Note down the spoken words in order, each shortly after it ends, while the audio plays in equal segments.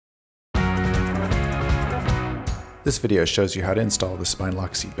This video shows you how to install the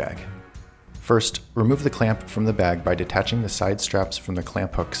Spinelock seat bag. First, remove the clamp from the bag by detaching the side straps from the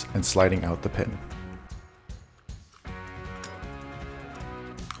clamp hooks and sliding out the pin.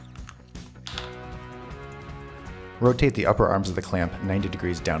 Rotate the upper arms of the clamp 90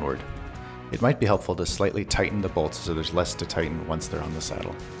 degrees downward. It might be helpful to slightly tighten the bolts so there's less to tighten once they're on the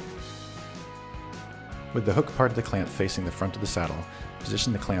saddle. With the hook part of the clamp facing the front of the saddle,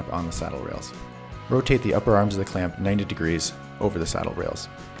 position the clamp on the saddle rails. Rotate the upper arms of the clamp 90 degrees over the saddle rails.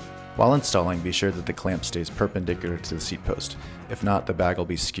 While installing, be sure that the clamp stays perpendicular to the seat post. If not, the bag will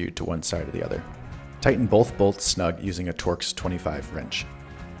be skewed to one side or the other. Tighten both bolts snug using a Torx 25 wrench.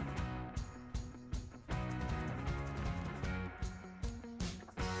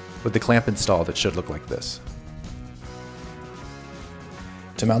 With the clamp installed, it should look like this.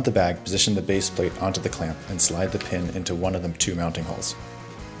 To mount the bag, position the base plate onto the clamp and slide the pin into one of the two mounting holes.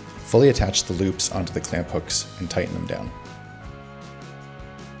 Fully attach the loops onto the clamp hooks and tighten them down.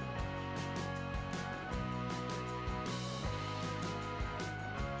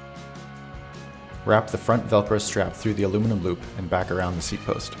 Wrap the front Velcro strap through the aluminum loop and back around the seat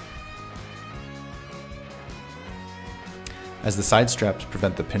post. As the side straps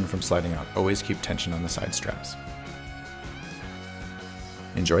prevent the pin from sliding out, always keep tension on the side straps.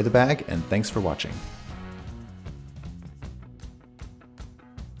 Enjoy the bag, and thanks for watching.